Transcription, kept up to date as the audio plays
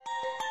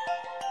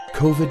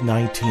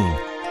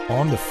COVID-19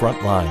 on the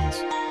front lines.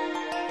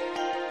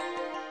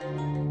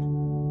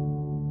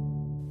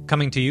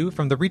 Coming to you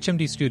from the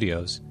ReachMD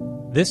studios,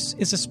 this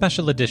is a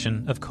special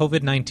edition of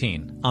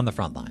COVID-19 on the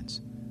front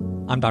lines.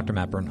 I'm Dr.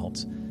 Matt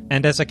Birnholz,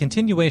 and as a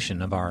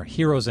continuation of our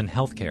Heroes in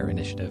Healthcare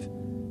initiative,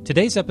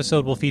 today's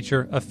episode will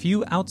feature a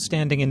few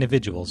outstanding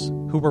individuals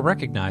who were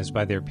recognized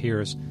by their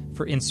peers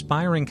for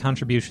inspiring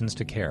contributions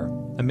to care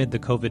amid the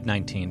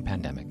COVID-19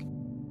 pandemic.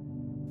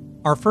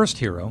 Our first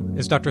hero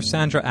is Dr.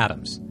 Sandra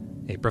Adams,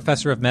 a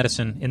professor of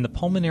medicine in the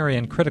Pulmonary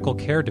and Critical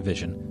Care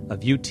Division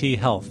of UT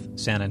Health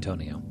San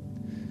Antonio.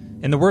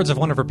 In the words of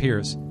one of her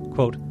peers,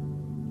 quote,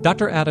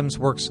 "Dr. Adams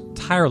works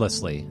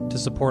tirelessly to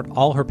support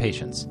all her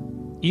patients,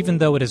 even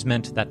though it has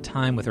meant that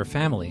time with her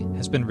family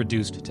has been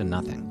reduced to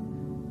nothing.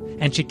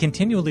 And she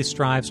continually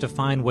strives to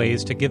find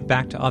ways to give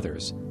back to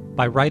others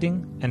by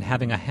writing and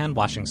having a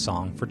hand-washing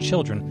song for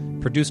children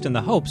produced in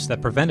the hopes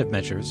that preventive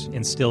measures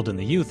instilled in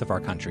the youth of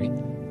our country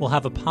will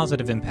have a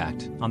positive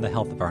impact on the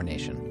health of our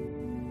nation."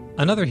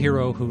 Another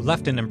hero who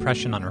left an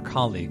impression on her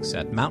colleagues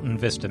at Mountain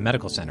Vista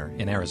Medical Center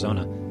in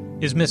Arizona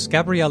is Miss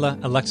Gabriela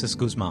Alexis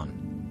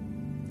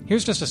Guzman.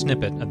 Here's just a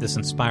snippet of this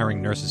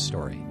inspiring nurse's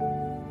story.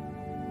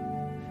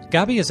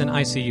 Gabby is an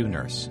ICU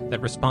nurse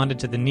that responded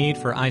to the need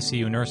for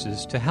ICU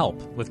nurses to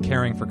help with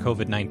caring for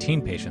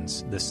COVID-19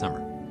 patients this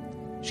summer.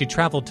 She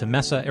traveled to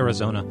Mesa,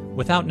 Arizona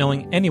without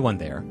knowing anyone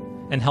there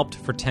and helped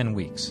for 10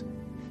 weeks.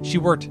 She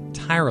worked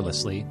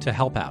tirelessly to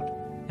help out,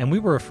 and we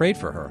were afraid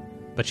for her,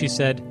 but she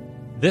said,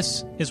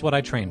 "This is what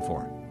I trained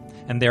for,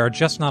 and there are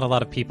just not a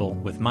lot of people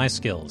with my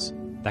skills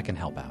that can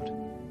help out."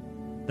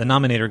 The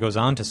nominator goes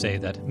on to say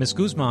that Ms.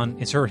 Guzman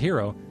is her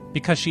hero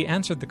because she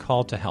answered the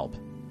call to help,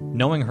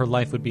 knowing her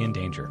life would be in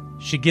danger.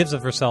 She gives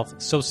of herself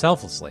so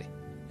selflessly,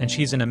 and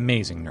she's an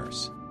amazing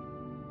nurse.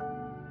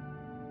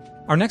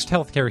 Our next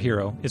healthcare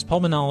hero is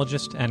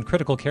pulmonologist and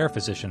critical care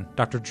physician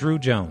Dr. Drew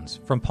Jones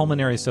from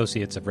Pulmonary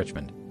Associates of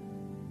Richmond.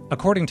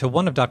 According to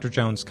one of Dr.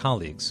 Jones'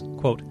 colleagues,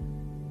 quote,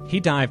 "He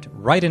dived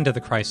right into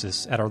the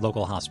crisis at our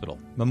local hospital,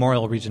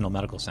 Memorial Regional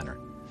Medical Center,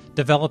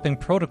 developing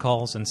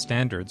protocols and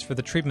standards for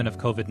the treatment of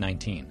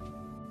COVID-19.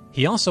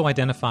 He also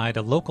identified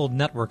a local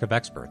network of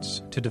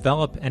experts to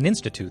develop and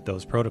institute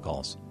those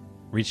protocols,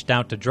 reached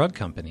out to drug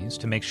companies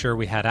to make sure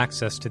we had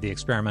access to the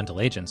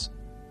experimental agents,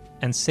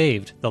 and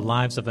saved the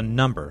lives of a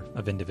number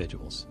of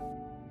individuals."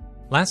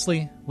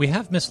 Lastly, we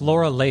have Miss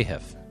Laura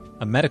Lahiff,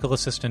 a medical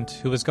assistant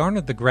who has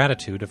garnered the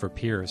gratitude of her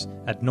peers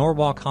at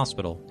Norwalk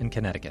Hospital in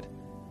Connecticut,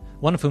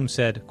 one of whom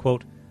said,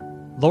 quote,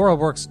 "Laura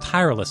works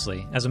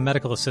tirelessly as a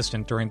medical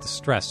assistant during the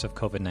stress of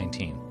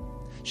COVID-19.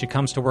 She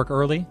comes to work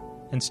early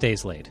and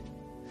stays late.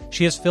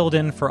 She has filled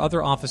in for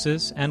other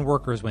offices and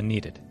workers when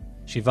needed.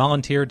 She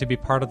volunteered to be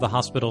part of the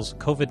hospital's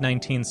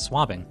COVID-19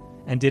 swabbing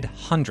and did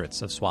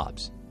hundreds of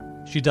swabs.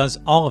 She does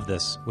all of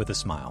this with a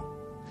smile.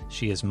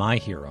 She is my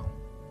hero."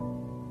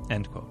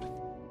 End quote.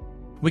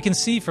 We can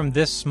see from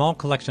this small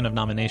collection of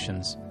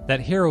nominations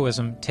that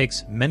heroism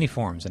takes many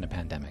forms in a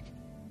pandemic.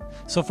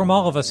 So from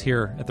all of us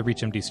here at the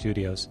ReachMD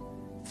studios,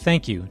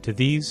 thank you to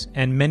these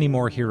and many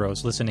more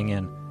heroes listening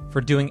in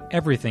for doing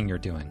everything you're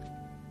doing.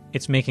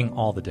 It's making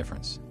all the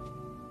difference.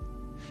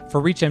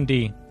 For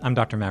ReachMD, I'm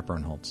Dr. Matt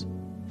Birnholz.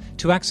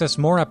 To access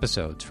more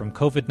episodes from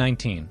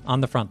COVID-19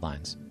 on the front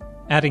lines,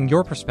 adding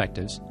your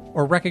perspectives,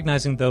 or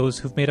recognizing those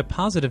who've made a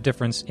positive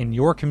difference in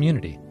your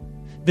community,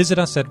 visit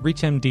us at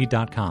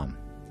reachmd.com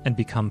and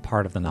become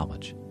part of the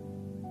knowledge.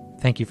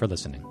 Thank you for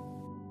listening.